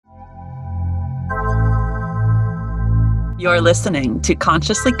You're listening to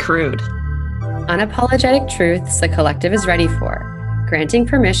Consciously Crude. Unapologetic truths the collective is ready for, granting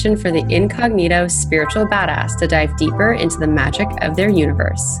permission for the incognito spiritual badass to dive deeper into the magic of their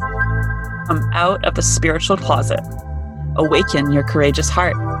universe. Come out of the spiritual closet. Awaken your courageous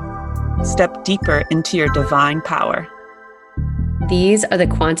heart. Step deeper into your divine power. These are the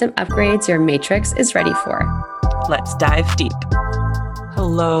quantum upgrades your matrix is ready for. Let's dive deep.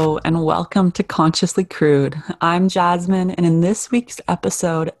 Hello and welcome to Consciously Crude. I'm Jasmine, and in this week's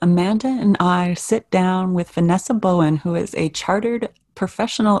episode, Amanda and I sit down with Vanessa Bowen, who is a chartered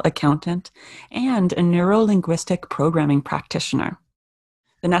professional accountant and a neuro-linguistic programming practitioner.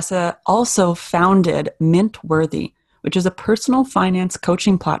 Vanessa also founded Mintworthy, which is a personal finance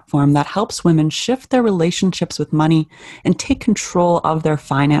coaching platform that helps women shift their relationships with money and take control of their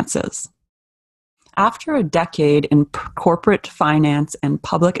finances. After a decade in corporate finance and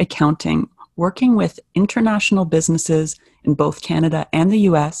public accounting, working with international businesses in both Canada and the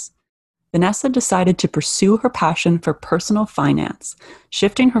US, Vanessa decided to pursue her passion for personal finance,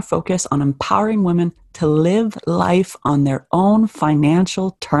 shifting her focus on empowering women to live life on their own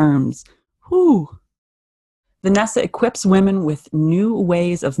financial terms. Whew. Vanessa equips women with new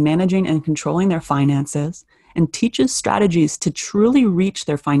ways of managing and controlling their finances and teaches strategies to truly reach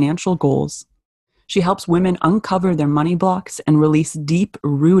their financial goals. She helps women uncover their money blocks and release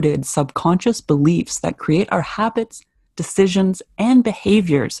deep-rooted subconscious beliefs that create our habits, decisions, and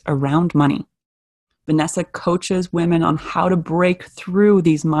behaviors around money. Vanessa coaches women on how to break through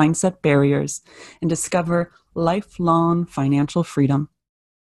these mindset barriers and discover lifelong financial freedom.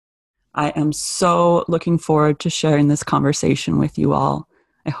 I am so looking forward to sharing this conversation with you all.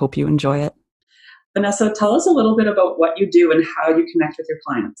 I hope you enjoy it. Vanessa, tell us a little bit about what you do and how you connect with your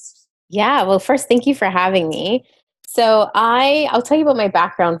clients. Yeah, well, first, thank you for having me. So I'll tell you about my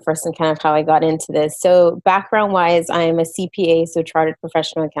background first and kind of how I got into this. So background-wise, I'm a CPA, so chartered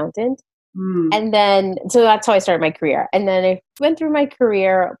professional accountant. And then, so that's how I started my career. And then I went through my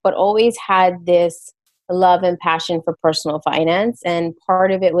career, but always had this love and passion for personal finance. And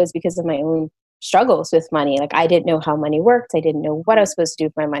part of it was because of my own struggles with money. Like I didn't know how money worked. I didn't know what I was supposed to do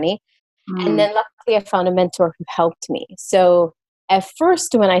with my money. And then luckily I found a mentor who helped me. So at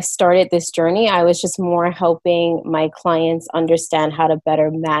first, when I started this journey, I was just more helping my clients understand how to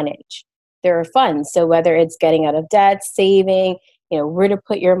better manage their funds. So whether it's getting out of debt, saving, where to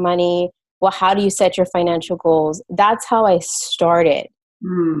put your money, well, how do you set your financial goals? That's how I started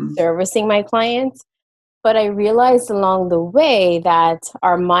servicing my clients. But I realized along the way that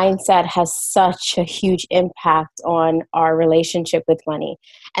our mindset has such a huge impact on our relationship with money.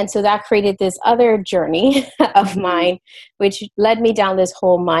 And so that created this other journey of mine, which led me down this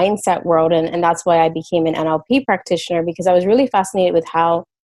whole mindset world. And that's why I became an NLP practitioner, because I was really fascinated with how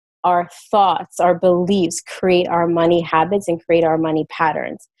our thoughts, our beliefs create our money habits and create our money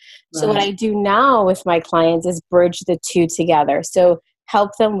patterns. Right. So what I do now with my clients is bridge the two together. So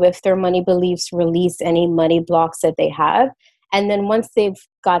help them with their money beliefs, release any money blocks that they have. And then once they've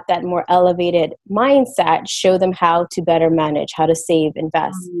got that more elevated mindset, show them how to better manage, how to save,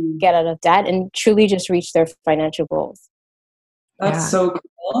 invest, get out of debt, and truly just reach their financial goals. That's so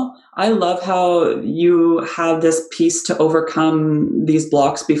cool. I love how you have this piece to overcome these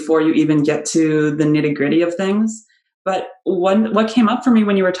blocks before you even get to the nitty-gritty of things. But what came up for me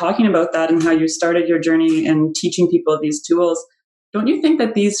when you were talking about that and how you started your journey in teaching people these tools, don't you think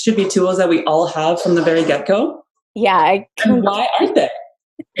that these should be tools that we all have from the very get-go? Yeah. And why aren't they?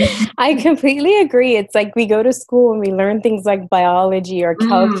 I completely agree. It's like we go to school and we learn things like biology or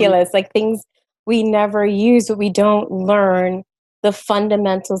calculus, like things we never use, but we don't learn the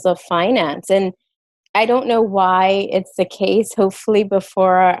fundamentals of finance. And I don't know why it's the case. Hopefully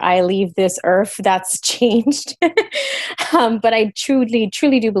before I leave this earth, that's changed. But I truly,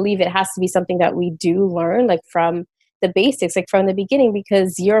 truly do believe it has to be something that we do learn, like from the basics, like from the beginning,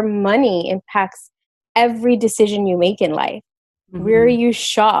 because your money impacts every decision you make in life. Where you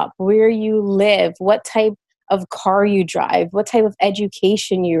shop, where you live, what type of car you drive, what type of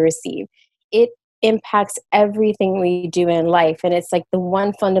education you receive. It impacts everything we do in life. And it's like the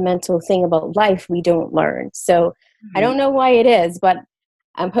one fundamental thing about life we don't learn. So I don't know why it is, but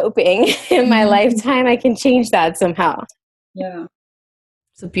I'm hoping in my lifetime I can change that somehow. Yeah.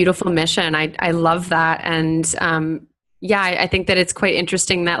 It's a beautiful mission. I love that. And I think that it's quite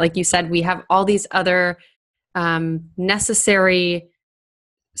interesting that, like you said, we have all these other necessary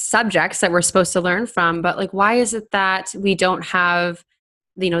subjects that we're supposed to learn from, but like, why is it that we don't have,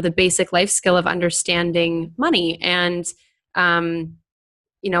 the basic life skill of understanding money? And,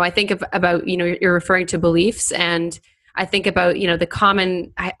 I think about, you're referring to beliefs, and I think about,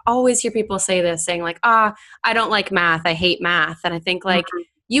 I always hear people say this, saying like, I don't like math. I hate math. And I think like,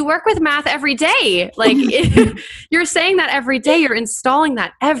 you work with math every day. Like you're saying that every day, you're installing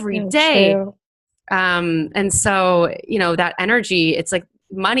that every day. True. And so, that energy, it's like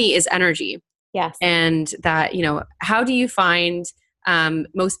money is energy. Yes. And that, how do you find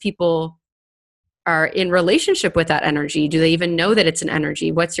most people are in relationship with that energy? Do they even know that it's an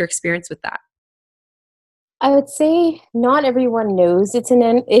energy? What's your experience with that? I would say not everyone knows it's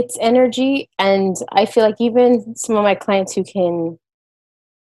energy. And I feel like even some of my clients who can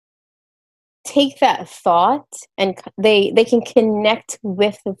take that thought and they can connect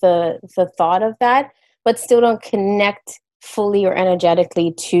with the thought of that, but still don't connect fully or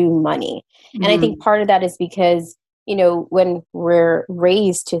energetically to money. And I think part of that is because, when we're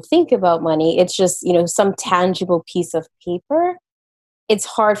raised to think about money, it's just, some tangible piece of paper. It's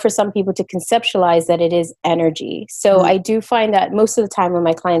hard for some people to conceptualize that it is energy. So I do find that most of the time when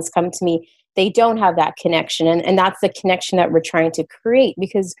my clients come to me, they don't have that connection. And that's the connection that we're trying to create,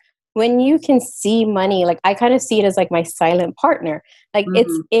 because when you can see money, like I kind of see it as like my silent partner. Like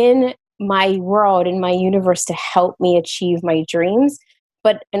it's in my world, in my universe to help me achieve my dreams.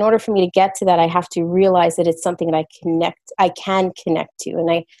 But in order for me to get to that, I have to realize that it's something that I can connect to.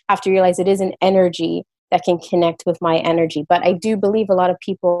 And I have to realize it is an energy that can connect with my energy. But I do believe a lot of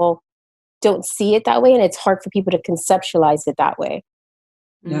people don't see it that way, and it's hard for people to conceptualize it that way.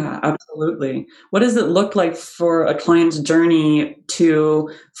 Yeah, absolutely. What does it look like for a client's journey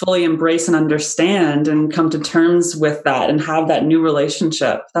to fully embrace and understand and come to terms with that and have that new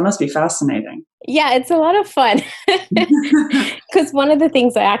relationship? That must be fascinating. Yeah, it's a lot of fun. Because one of the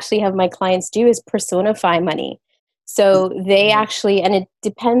things I actually have my clients do is personify money. So they actually, and it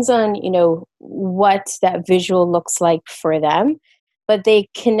depends on, what that visual looks like for them, but they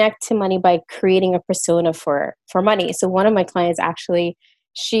connect to money by creating a persona for money. So one of my clients actually,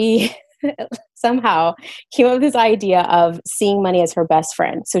 she somehow came up with this idea of seeing money as her best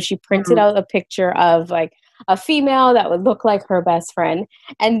friend. So she printed out a picture of like a female that would look like her best friend.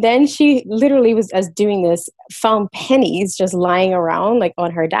 And then she literally was, as doing this, found pennies just lying around like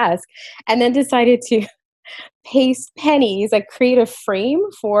on her desk, and then decided to paste pennies, like create a frame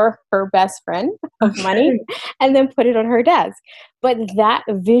for her best friend of money, and then put it on her desk. But that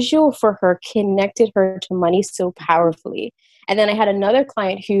visual for her connected her to money so powerfully. And then I had another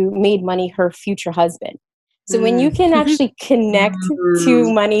client who made money her future husband. So when you can actually connect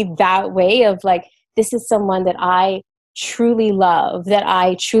to money that way, of like, this is someone that I truly love, that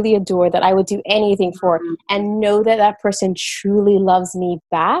I truly adore, that I would do anything for, and know that that person truly loves me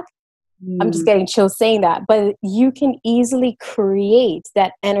back. I'm just getting chills saying that, but you can easily create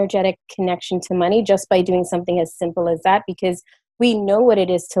that energetic connection to money just by doing something as simple as that, because we know what it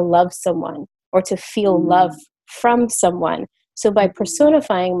is to love someone or to feel love from someone. So by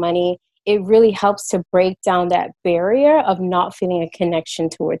personifying money, it really helps to break down that barrier of not feeling a connection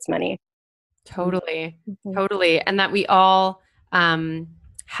towards money. Totally. Totally. And that we all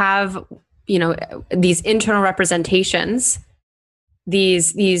have, these internal representations,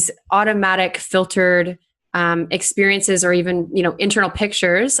 these automatic filtered experiences, or even, internal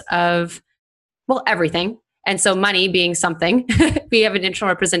pictures of, everything. And so money being something, we have an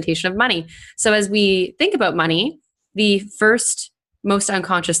internal representation of money. So as we think about money, the first most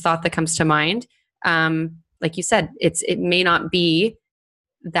unconscious thought that comes to mind, like you said, it may not be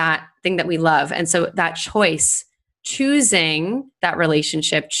that thing that we love. And so that choice, choosing that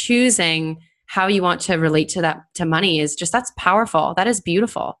relationship, choosing how you want to relate to money, is just, that's powerful. That is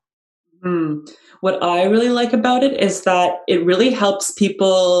beautiful. What I really like about it is that it really helps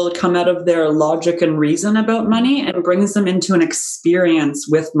people come out of their logic and reason about money and brings them into an experience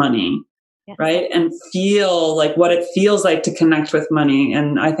with money, right? And feel like what it feels like to connect with money.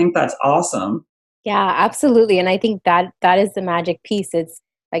 And I think that's awesome. Yeah, absolutely. And I think that is the magic piece. It's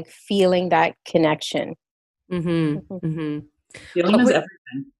like feeling that connection. Feeling is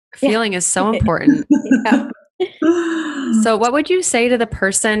everything. Feeling is so important. So what would you say to the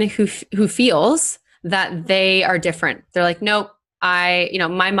person who feels that they are different? They're like, nope,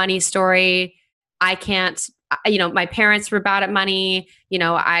 my money story, I can't, my parents were bad at money.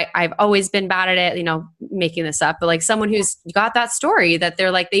 I've always been bad at it, making this up, but like someone who's got that story that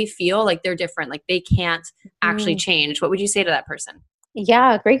they're like, they feel like they're different, like they can't actually change. What would you say to that person?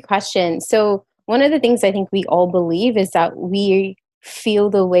 Yeah, great question. So one of the things I think we all believe is that we feel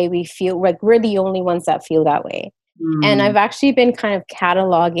the way we feel, like we're the only ones that feel that way. And I've actually been kind of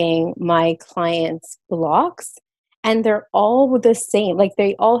cataloging my clients' blocks and they're all the same. Like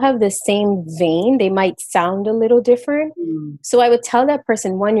they all have the same vein. They might sound a little different. So I would tell that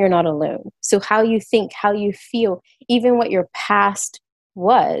person, one, you're not alone. So how you think, how you feel, even what your past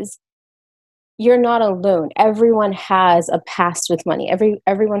was, you're not alone. Everyone has a past with money.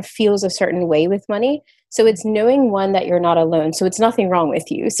 Everyone feels a certain way with money. So it's knowing, one, that you're not alone. So it's nothing wrong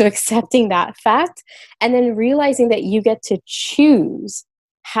with you. So accepting that fact, and then realizing that you get to choose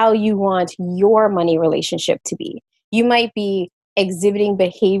how you want your money relationship to be. You might be exhibiting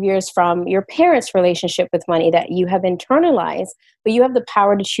behaviors from your parents' relationship with money that you have internalized, but you have the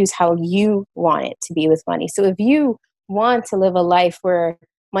power to choose how you want it to be with money. So if you want to live a life where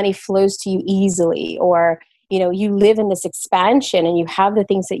money flows to you easily, or you live in this expansion and you have the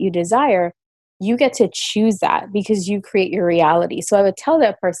things that you desire, you get to choose that because you create your reality. So I would tell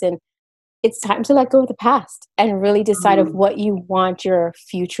that person, it's time to let go of the past and really decide of what you want your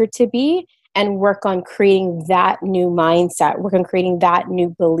future to be, and work on creating that new mindset, work on creating that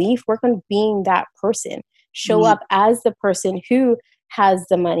new belief, work on being that person. Show up as the person who has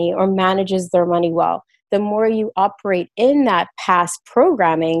the money or manages their money well. The more you operate in that past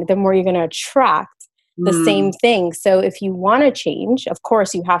programming, the more you're going to attract the same thing. So if you want to change, of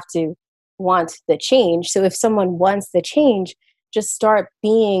course, you have to want the change. So if someone wants the change, just start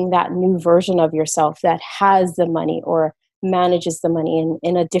being that new version of yourself that has the money or manages the money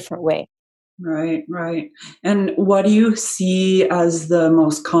in a different way. Right, right. And what do you see as the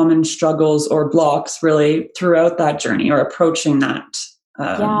most common struggles or blocks really throughout that journey or approaching that?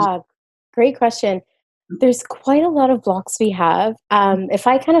 Yeah, great question. There's quite a lot of blocks we have. If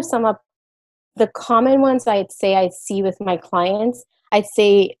I kind of sum up the common ones I'd say I see with my clients, I'd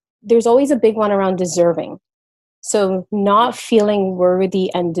say there's always a big one around deserving. So not feeling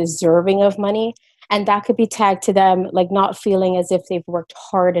worthy and deserving of money. And that could be tagged to them like not feeling as if they've worked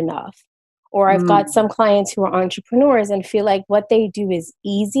hard enough. Or I've got some clients who are entrepreneurs and feel like what they do is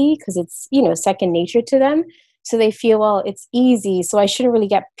easy because it's, second nature to them. So they feel, well, it's easy, so I shouldn't really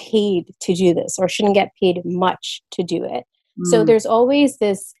get paid to do this, or shouldn't get paid much to do it. So there's always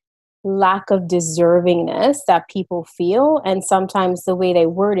this lack of deservingness that people feel. And sometimes the way they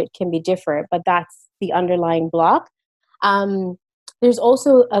word it can be different, but that's the underlying block. There's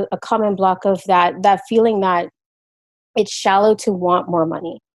also a common block of that feeling that it's shallow to want more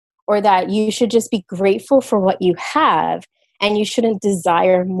money, or that you should just be grateful for what you have and you shouldn't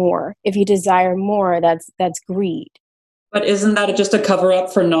desire more. If you desire more, that's greed. But isn't that just a cover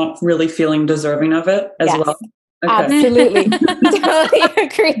up for not really feeling deserving of it as well? Okay. Absolutely. Totally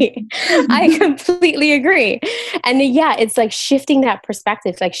agree. I completely agree. And it's like shifting that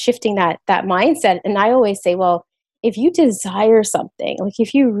perspective, like shifting that mindset. And I always say, well, if you desire something, like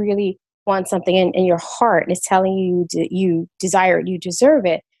if you really want something in your heart is telling you you desire it, you deserve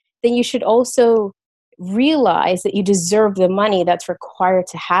it, then you should also realize that you deserve the money that's required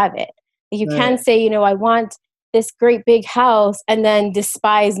to have it. You can't say, I want this great big house and then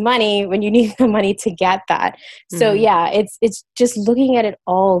despise money when you need the money to get that. So it's just looking at it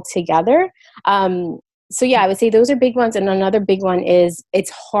all together. I would say those are big ones. And another big one is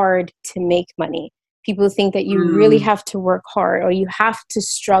it's hard to make money. People think that you really have to work hard or you have to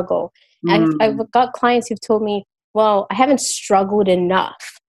struggle. And I've got clients who've told me, well, I haven't struggled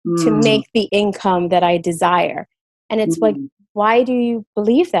enough to make the income that I desire. And it's like, why do you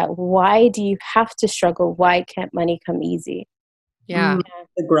believe that? Why do you have to struggle? Why can't money come easy? Yeah.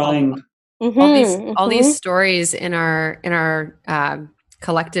 The grind. All these stories in our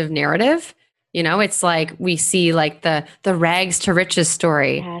collective narrative, it's like we see like the rags to riches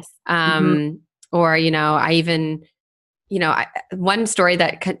story. Yes. Or, I even, one story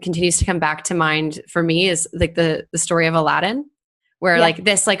that continues to come back to mind for me is like the story of Aladdin, where like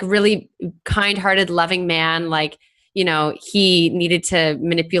this like really kind-hearted, loving man, like, he needed to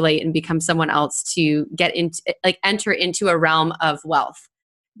manipulate and become someone else to get into, like, enter into a realm of wealth.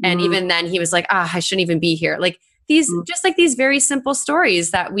 And even then he was like, I shouldn't even be here. Like these, just like these very simple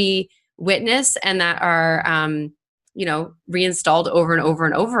stories that we witness and that are, reinstalled over and over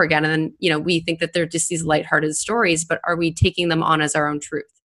and over again. And then, we think that they're just these lighthearted stories, but are we taking them on as our own truth?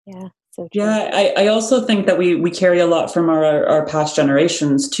 Yeah. So true. Yeah. I also think that we carry a lot from our past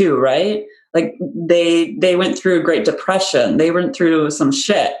generations too, right? Like they went through a Great Depression. They went through some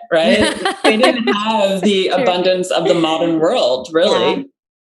shit, right? They didn't have the abundance of the modern world, really. Yeah.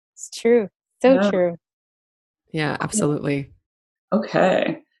 It's true. So true. Yeah, absolutely.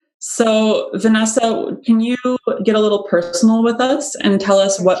 Okay. So Vanessa, can you get a little personal with us and tell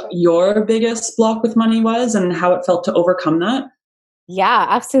us what your biggest block with money was and how it felt to overcome that? Yeah,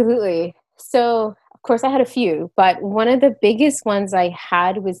 absolutely. So of course I had a few, but one of the biggest ones I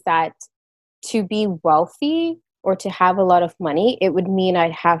had was that to be wealthy, or to have a lot of money, it would mean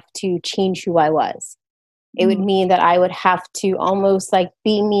I'd have to change who I was. It would mean that I would have to almost like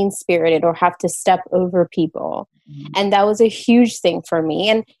be mean-spirited or have to step over people. And that was a huge thing for me.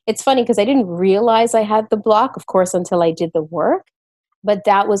 And it's funny because I didn't realize I had the block, of course, until I did the work. But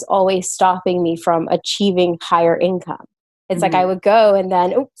that was always stopping me from achieving higher income. It's like I would go and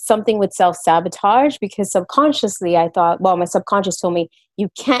then something would self-sabotage because subconsciously I thought, well, my subconscious told me, you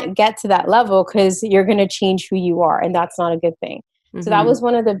can't get to that level because you're going to change who you are. And that's not a good thing. So that was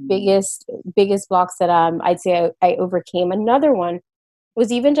one of the biggest blocks that I'd say I overcame. Another one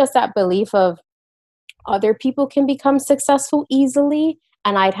was even just that belief of other people can become successful easily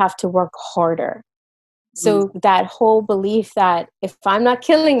and I'd have to work harder. So that whole belief that if I'm not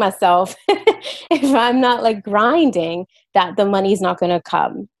killing myself, if I'm not like grinding, that the money's not going to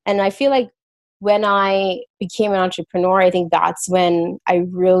come. And I feel like when I became an entrepreneur, I think that's when I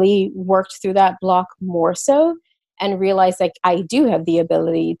really worked through that block more so and realized like I do have the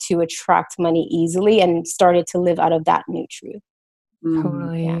ability to attract money easily and started to live out of that new truth.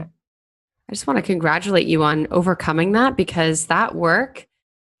 Totally. Yeah. I just want to congratulate you on overcoming that because that work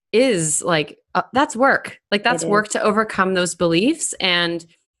is like, that's work. Like that's work to overcome those beliefs. And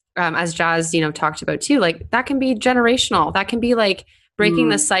as Jazz, talked about too, like that can be generational. That can be like breaking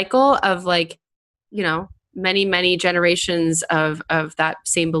the cycle of like, many, many generations of that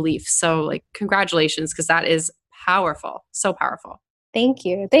same belief. So like, congratulations, because that is powerful. So powerful. Thank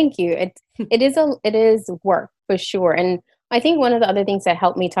you. Thank you. It is work for sure. And I think one of the other things that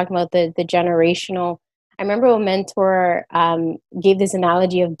helped me talking about the generational, I remember a mentor gave this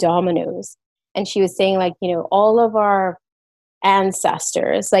analogy of dominoes. And she was saying like, all of our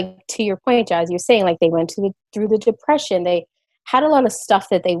ancestors, like to your point, Jazz, you're saying like they went through the depression. They had a lot of stuff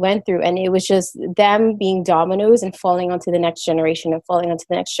that they went through. And it was just them being dominoes and falling onto the next generation and falling onto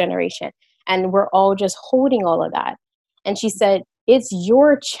the next generation. And we're all just holding all of that. And she said, it's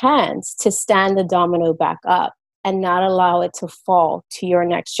your chance to stand the domino back up and not allow it to fall to your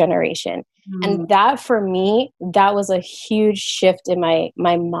next generation. And that for me, that was a huge shift in my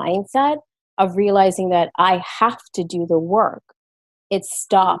mindset of realizing that I have to do the work. It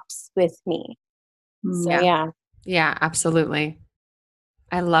stops with me. So yeah, absolutely.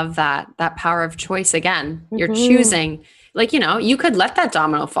 I love that power of choice. Again, you're choosing, like, you could let that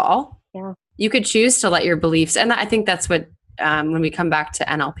domino fall. Yeah. You could choose to let your beliefs. And I think that's what, when we come back to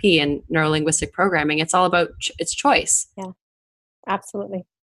NLP and neuro-linguistic programming, it's all about it's choice. Yeah, absolutely.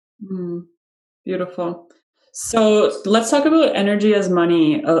 Beautiful. So let's talk about energy as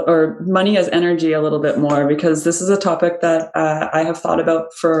money or money as energy a little bit more, because this is a topic that I have thought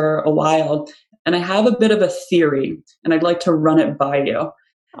about for a while. And I have a bit of a theory and I'd like to run it by you.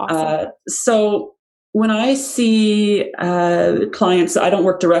 Awesome. So when I see clients, I don't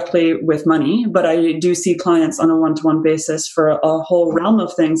work directly with money, but I do see clients on a one-to-one basis for a whole realm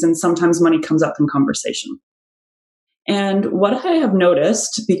of things. And sometimes money comes up in conversation. And what I have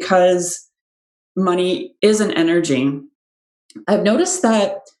noticed, because money is an energy, I've noticed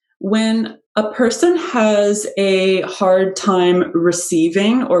that when a person has a hard time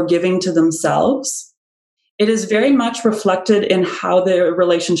receiving or giving to themselves, it is very much reflected in how their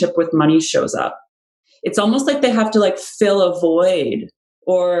relationship with money shows up. It's almost like they have to like fill a void,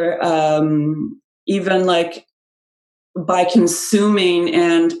 or even like by consuming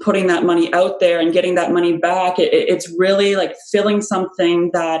and putting that money out there and getting that money back, it's really like filling something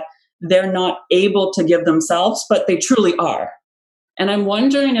that they're not able to give themselves, but they truly are. And I'm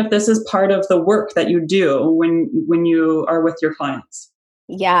wondering if this is part of the work that you do when you are with your clients.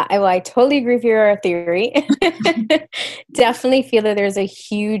 Yeah, I totally agree with your theory. Definitely feel that there's a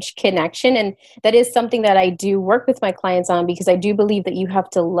huge connection. And that is something that I do work with my clients on, because I do believe that you have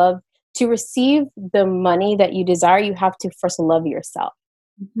to love, to receive the money that you desire, you have to first love yourself.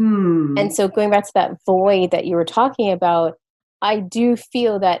 And so going back to that void that you were talking about, I do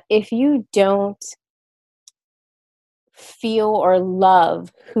feel that if you don't feel or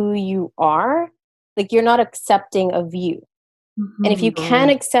love who you are, like you're not accepting of you. And if you can't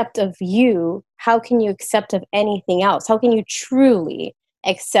accept of you, how can you accept of anything else? How can you truly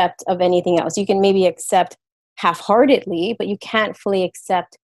accept of anything else? You can maybe accept half-heartedly, but you can't fully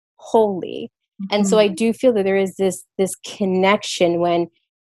accept wholly. And so I do feel that there is this connection when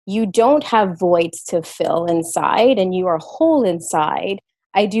you don't have voids to fill inside and you are whole inside.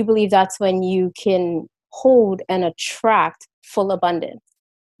 I do believe that's when you can hold and attract full abundance.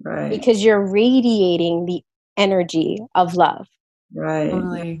 Right. Because you're radiating the energy of love.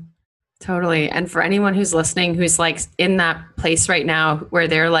 Right. Totally. And for anyone who's listening, who's like in that place right now where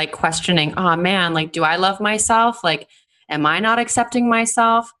they're like questioning, oh man, like, do I love myself? Like, am I not accepting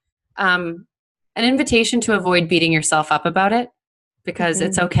myself? an invitation to avoid beating yourself up about it, because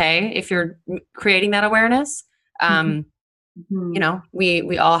it's okay if you're creating that awareness. You know,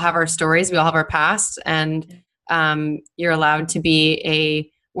 we all have our stories, we all have our past, and you're allowed to be a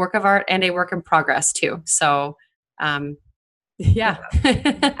work of art and a work in progress too. So, yeah.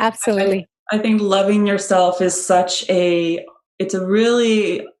 Absolutely. I think loving yourself is it's a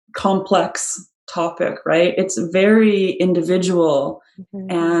really complex topic, right? It's very individual.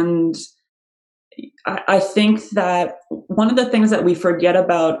 And I think that one of the things that we forget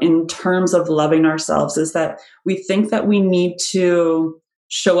about in terms of loving ourselves is that we think that we need to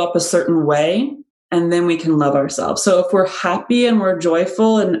show up a certain way and then we can love ourselves. So if we're happy and we're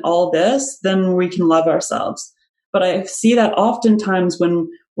joyful and all this, then we can love ourselves. But I see that oftentimes when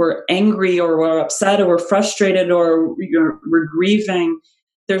we're angry or we're upset or we're frustrated or we're grieving,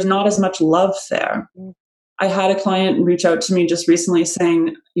 there's not as much love there. I had a client reach out to me just recently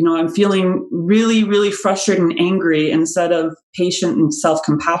saying, you know, I'm feeling really, really frustrated and angry instead of patient and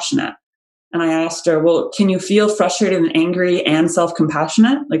self-compassionate. And I asked her, well, can you feel frustrated and angry and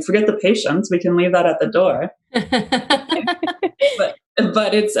self-compassionate? Like, forget the patience. We can leave that at the door.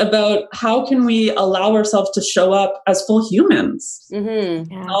 But it's about how can we allow ourselves to show up as full humans,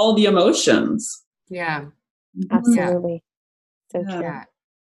 all the emotions. Yeah. Absolutely. So true. Yeah.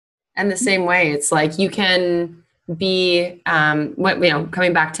 And the same way, it's like you can be,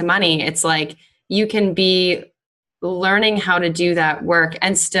 coming back to money, it's like you can be learning how to do that work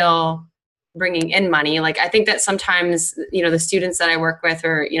and still bringing in money. Like, I think that sometimes, you know, the students that I work with,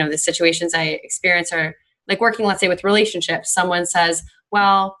 or, you know, the situations I experience are like working, let's say, with relationships. Someone says,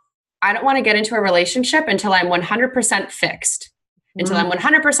 well, I don't want to get into a relationship until I'm 100% fixed, until I'm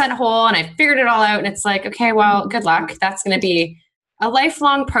 100% whole and I figured it all out. And it's like, okay, well, good luck. That's going to be a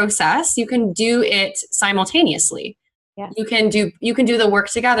lifelong process. You can do it simultaneously. Yes. You can do the work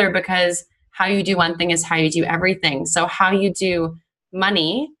together, because how you do one thing is how you do everything. So how you do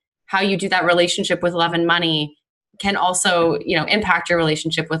money, how you do that relationship with love and money can also, you know, impact your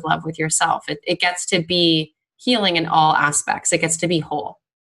relationship with love with yourself. It gets to be healing in all aspects. It gets to be whole.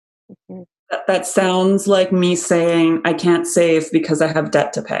 That sounds like me saying I can't save because I have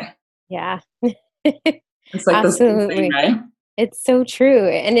debt to pay. Yeah. It's like the same thing, right? It's so true.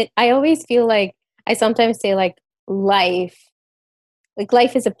 And I always feel like, I sometimes say like life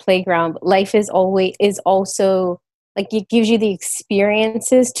is a playground, but life is also like, it gives you the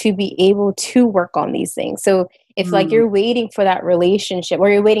experiences to be able to work on these things. So if like you're waiting for that relationship, or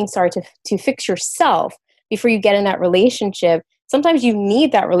you're waiting, to fix yourself before you get in that relationship, sometimes you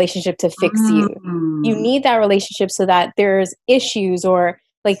need that relationship to fix you. You need that relationship so that there's issues or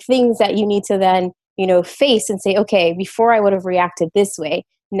like things that you need to then, you know, face and say, okay, before I would have reacted this way,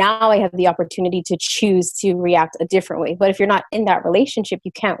 now I have the opportunity to choose to react a different way. But if you're not in that relationship,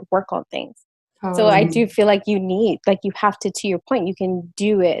 you can't work on things. So I do feel like you have to your point, you can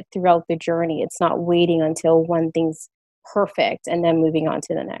do it throughout the journey. It's not waiting until one thing's perfect and then moving on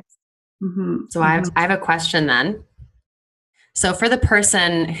to the next. So I have a question then. So for the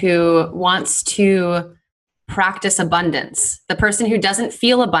person who wants to practice abundance, the person who doesn't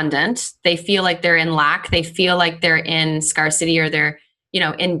feel abundant, they feel like they're in lack, they feel like they're in scarcity, or they're, you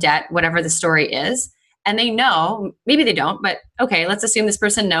know, in debt, whatever the story is. And they know, maybe they don't, but okay, let's assume this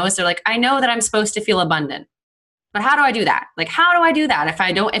person knows. They're like, I know that I'm supposed to feel abundant, but how do I do that? Like, how do I do that?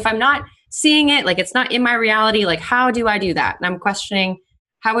 If I'm not seeing it, like it's not in my reality, like how do I do that? And I'm questioning,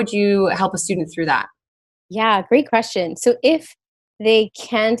 how would you help a student through that? Yeah, great question. So if they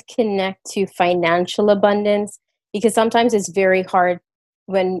can't connect to financial abundance, because sometimes it's very hard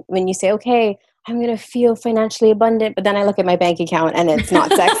when you say, okay, I'm going to feel financially abundant, but then I look at my bank account and it's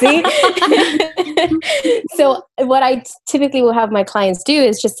not sexy. So what I typically will have my clients do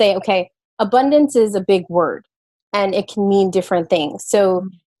is just say, okay, abundance is a big word and it can mean different things. So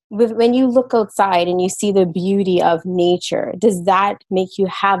when you look outside and you see the beauty of nature, does that make you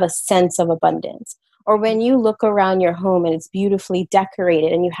have a sense of abundance? Or when you look around your home and it's beautifully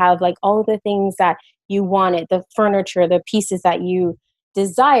decorated and you have like all the things that you wanted, the furniture, the pieces that you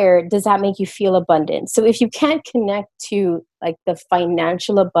desire, does that make you feel abundant? So if you can't connect to like the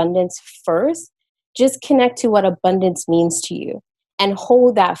financial abundance first, just connect to what abundance means to you and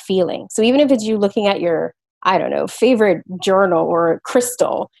hold that feeling. So even if it's you looking at your, I don't know, favorite journal or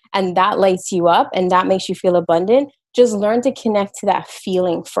crystal, and that lights you up and that makes you feel abundant, just learn to connect to that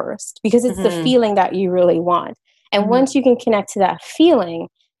feeling first, because it's the feeling that you really want. And once you can connect to that feeling,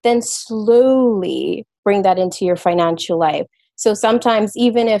 then slowly bring that into your financial life. So sometimes,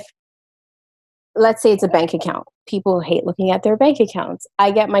 even if, let's say it's a bank account, people hate looking at their bank accounts.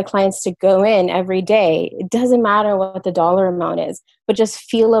 I get my clients to go in every day. It doesn't matter what the dollar amount is, but just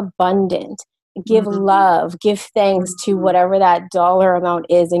feel abundant. give love, give thanks to whatever that dollar amount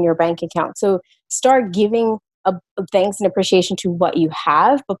is in your bank account. So start giving a thanks and appreciation to what you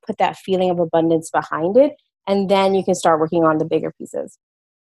have, but put that feeling of abundance behind it. And then you can start working on the bigger pieces.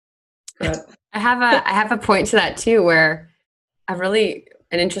 I have a point to that too, where an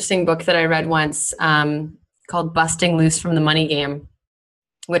interesting book that I read once called Busting Loose from the Money Game,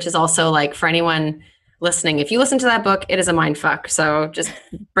 which is also like, for anyone listening, if you listen to that book, it is a mind fuck. So just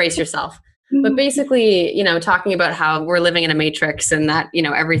brace yourself. But basically, talking about how we're living in a matrix and that,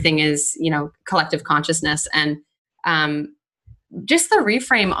 everything is, collective consciousness. And just the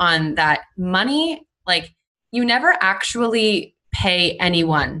reframe on that money, like you never actually pay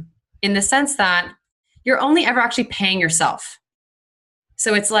anyone, in the sense that you're only ever actually paying yourself.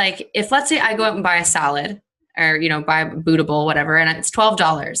 So it's like, if let's say I go out and buy a salad or, buy a Bootable, whatever, and it's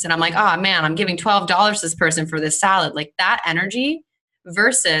 $12 and I'm like, oh man, I'm giving $12 to this person for this salad. Like that energy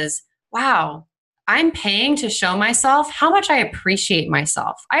versus, wow, I'm paying to show myself how much I appreciate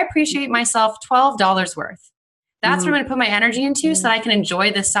myself. I appreciate myself $12 worth. That's what I'm going to put my energy into so that I can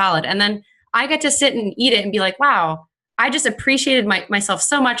enjoy this salad. And then I get to sit and eat it and be like, wow, I just appreciated myself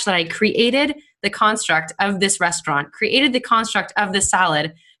so much that I created the construct of this restaurant, created the construct of this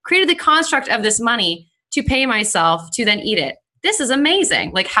salad, created the construct of this money to pay myself to then eat it. This is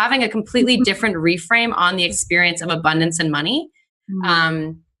amazing. Like having a completely different reframe on the experience of abundance and money.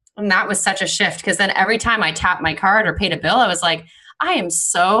 And that was such a shift, because then every time I tapped my card or paid a bill, I was like, I am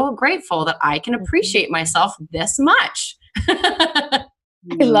so grateful that I can appreciate myself this much. I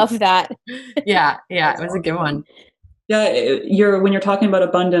love that. Yeah, it was a good one. Yeah, when you're talking about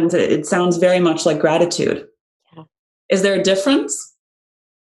abundance, it sounds very much like gratitude. Yeah. Is there a difference?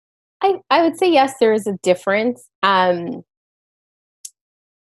 I would say yes, there is a difference. And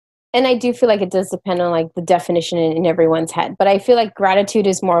I do feel like it does depend on like the definition in everyone's head. But I feel like gratitude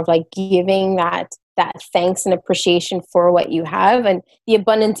is more of like giving that thanks and appreciation for what you have, and the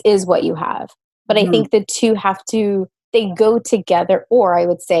abundance is what you have. But I think the two they go together, or I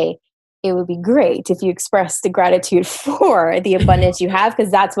would say it would be great if you express the gratitude for the abundance you have,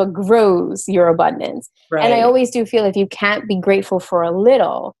 because that's what grows your abundance. Right. And I always do feel if you can't be grateful for a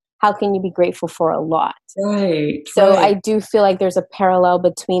little, how can you be grateful for a lot? Right. So I do feel like there's a parallel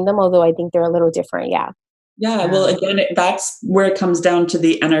between them, although I think they're a little different. Yeah. Yeah. Well, again, that's where it comes down to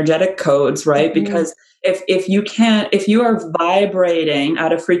the energetic codes, right? Because if you are vibrating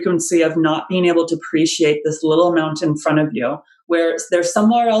at a frequency of not being able to appreciate this little amount in front of you, where there's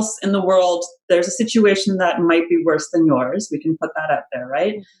somewhere else in the world, there's a situation that might be worse than yours. We can put that out there,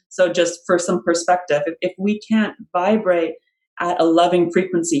 right? So just for some perspective, if we can't vibrate at a loving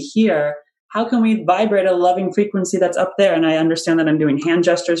frequency here, how can we vibrate a loving frequency that's up there? And I understand that I'm doing hand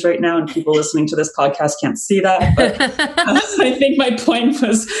gestures right now and people listening to this podcast can't see that, but I think my point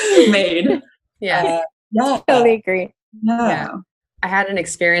was made. Yeah. Totally agree. Yeah. I had an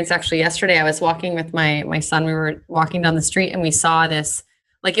experience actually yesterday. I was walking with my son. We were walking down the street and we saw this,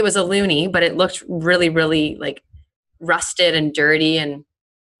 like it was a loonie, but it looked really, really like rusted and dirty. And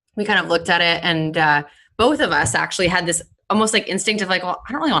we kind of looked at it, and both of us actually had this almost like instinct of like, well,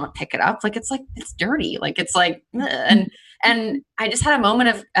 I don't really want to pick it up. Like, it's dirty. Like, it's like, and I just had a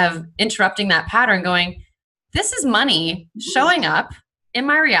moment of interrupting that pattern going, this is money showing up in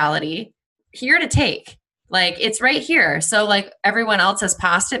my reality here to take. Like, it's right here. So like everyone else has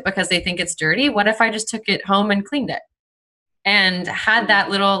passed it because they think it's dirty. What if I just took it home and cleaned it and had that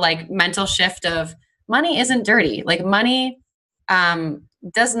little like mental shift of money isn't dirty. Like money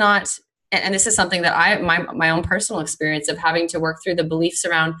does not, and this is something that my own personal experience of having to work through the beliefs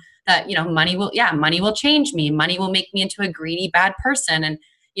around that, money will change me. Money will make me into a greedy, bad person. And,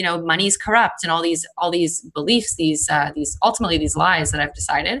 money's corrupt, and all these beliefs, these ultimately these lies that I've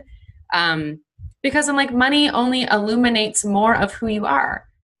decided. Because I'm like, money only illuminates more of who you are.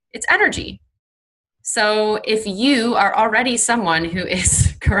 It's energy. So if you are already someone who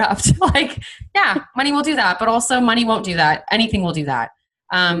is corrupt, like, yeah, money will do that, but also money won't do that. Anything will do that.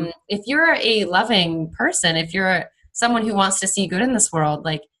 If you're a loving person, if you're someone who wants to see good in this world,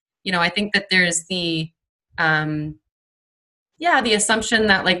 like, I think that there's the assumption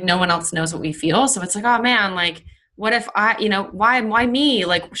that like no one else knows what we feel. So it's like, oh man, like, what if I, why me?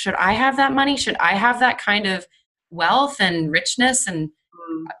 Like, should I have that money? Should I have that kind of wealth and richness and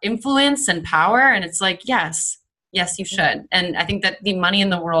influence and power? And it's like, yes, you should. And I think that the money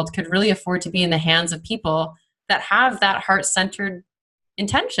in the world could really afford to be in the hands of people that have that heart-centered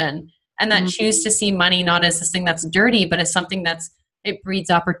intention and that choose to see money not as this thing that's dirty, but as something it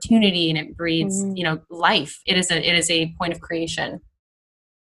breeds opportunity and it breeds, life. It is a point of creation.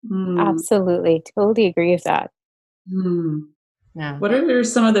 Absolutely. Totally agree with that. Yeah. What are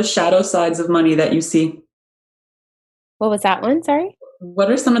some of the shadow sides of money that you see? What was that one? Sorry. What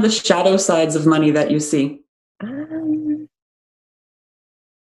are some of the shadow sides of money that you see? That's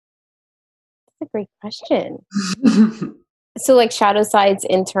a great question. So like shadow sides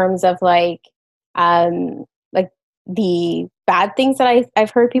in terms of like the bad things that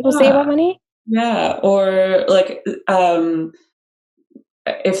I've heard people say about money. Yeah. Or like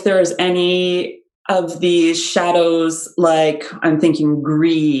if there's any of these shadows, like I'm thinking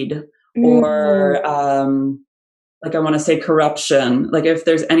greed or like I want to say corruption, like if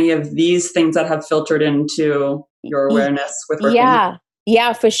there's any of these things that have filtered into your awareness with working.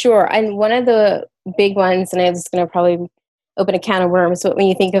 Yeah, for sure. And one of the big ones, and I was going to probably open a can of worms, but when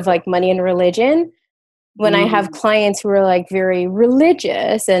you think of like money and religion, when I have clients who are like very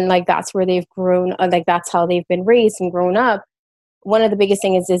religious and like that's where they've grown, like that's how they've been raised and grown up. One of the biggest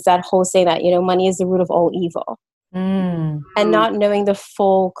things is that whole saying that, money is the root of all evil. And not knowing the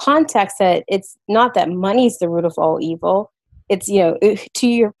full context that it's not that money's the root of all evil. It's, to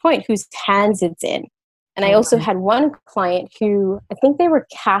your point, whose hands it's in. And I also had one client who I think they were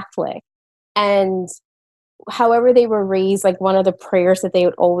Catholic, and however they were raised, like one of the prayers that they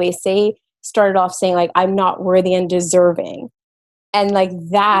would always say started off saying like, I'm not worthy and deserving. And like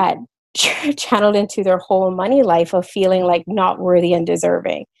that channeled into their whole money life of feeling like not worthy and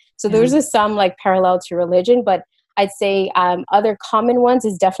deserving. So those are some like parallel to religion, but I'd say other common ones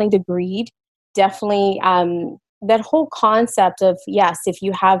is definitely the greed, definitely that whole concept of, yes, if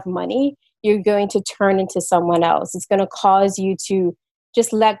you have money, you're going to turn into someone else. It's going to cause you to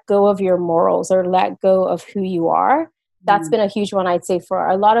just let go of your morals or let go of who you are. That's been a huge one, I'd say, for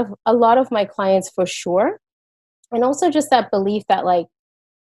a lot of my clients for sure. And also just that belief that like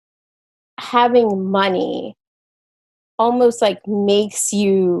having money almost like makes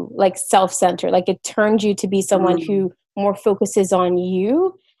you like self-centered, like it turns you to be someone who more focuses on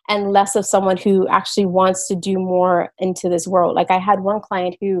you and less of someone who actually wants to do more into this world. Like I had one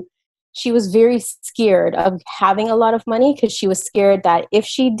client who she was very scared of having a lot of money because she was scared that if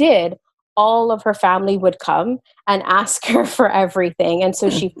she did, all of her family would come and ask her for everything. And so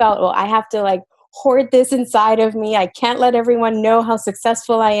she felt, well, I have to like hoard this inside of me. I can't let everyone know how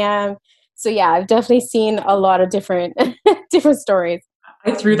successful I am. So yeah, I've definitely seen a lot of different different stories.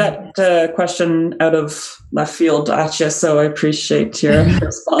 I threw that question out of left field at you, so I appreciate your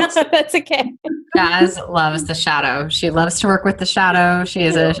response. That's okay. Jazz loves the shadow. She loves to work with the shadow. She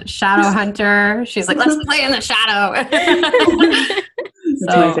is a shadow hunter. She's like, let's play in the shadow.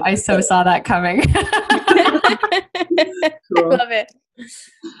 So I saw that coming. Cool. I love it.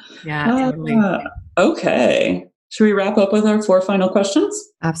 Yeah, totally. Okay. Should we wrap up with our 4 final questions?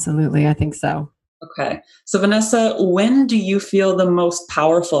 Absolutely. I think so. Okay. So Vanessa, when do you feel the most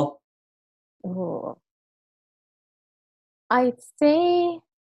powerful? Ooh. I'd say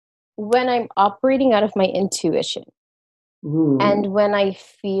when I'm operating out of my intuition. And when I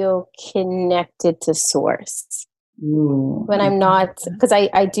feel connected to source. When I'm not, because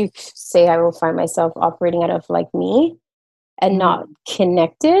I do say I will find myself operating out of like me and not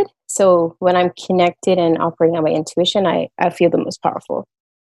connected. So when I'm connected and operating on my intuition, I feel the most powerful.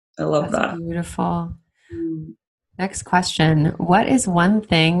 I love that. Beautiful. Next question. What is one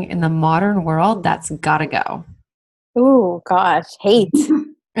thing in the modern world that's gotta go? Oh gosh, hate.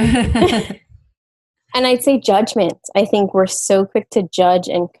 And I'd say judgment. I think we're so quick to judge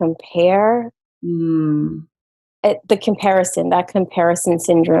and compare. That comparison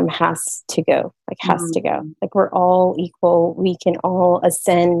syndrome has to go. Like we're all equal. We can all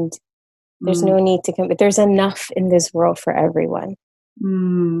ascend. There's no need to compare. There's enough in this world for everyone.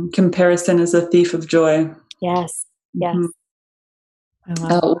 Comparison is a thief of joy. Yes. Yes.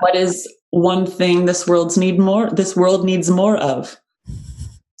 What is one thing this world needs more of?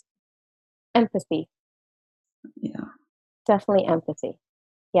 Empathy. Yeah. Definitely empathy.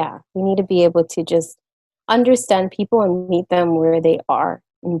 Yeah. We need to be able to just understand people and meet them where they are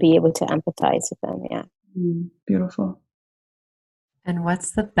and be able to empathize with them. Yeah. Beautiful. And what's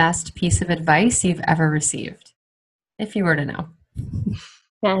the best piece of advice you've ever received? If you were to know.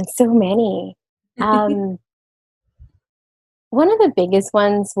 Man, so many. One of the biggest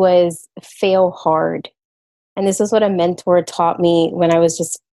ones was fail hard. And this is what a mentor taught me when I was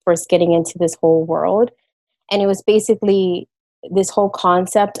just first getting into this whole world. And it was basically this whole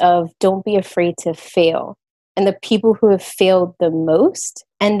concept of don't be afraid to fail. And the people who have failed the most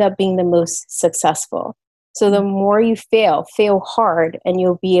end up being the most successful. So the more you fail hard, and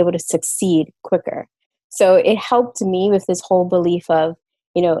you'll be able to succeed quicker. So it helped me with this whole belief of,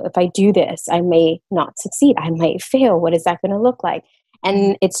 if I do this, I may not succeed. I might fail. What is that going to look like?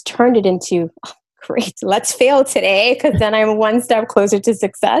 And it's turned it into, oh great, let's fail today, because then I'm one step closer to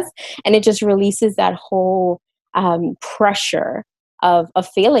success. And it just releases that whole pressure of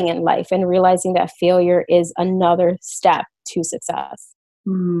failing in life and realizing that failure is another step to success.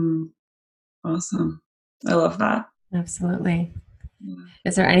 Awesome. I love that. Absolutely. Yeah.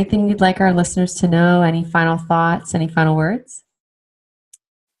 Is there anything you'd like our listeners to know? Any final thoughts? Any final words?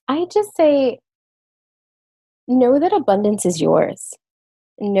 I just say, know that abundance is yours.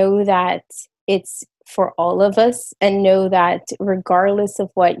 Know that it's for all of us, and know that regardless of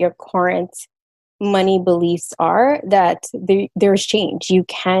what your current money beliefs are, that there's change. You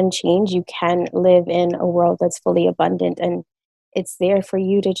can change. You can live in a world that's fully abundant, and it's there for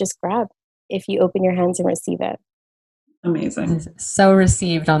you to just grab if you open your hands and receive it. Amazing. So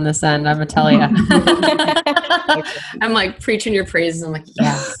received on this end, I'm gonna tell you. I'm like preaching your praises. I'm like,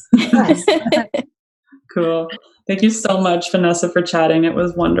 yes. Cool. Thank you so much, Vanessa, for chatting. It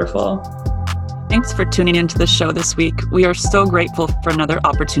was wonderful. Thanks for tuning into the show this week. We are so grateful for another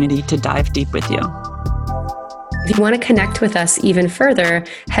opportunity to dive deep with you. If you want to connect with us even further,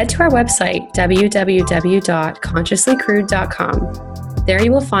 head to our website, www.consciouslycrude.com. There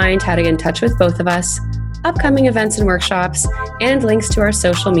you will find how to get in touch with both of us, upcoming events and workshops, and links to our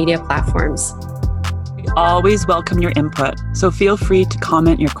social media platforms. We always welcome your input, so feel free to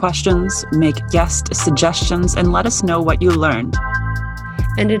comment your questions, make guest suggestions, and let us know what you learned.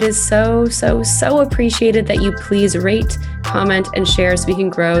 And it is so, so, so appreciated that you please rate, comment, and share so we can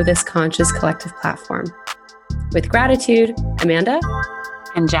grow this conscious collective platform. With gratitude, Amanda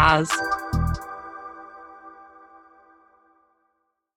and Jazz.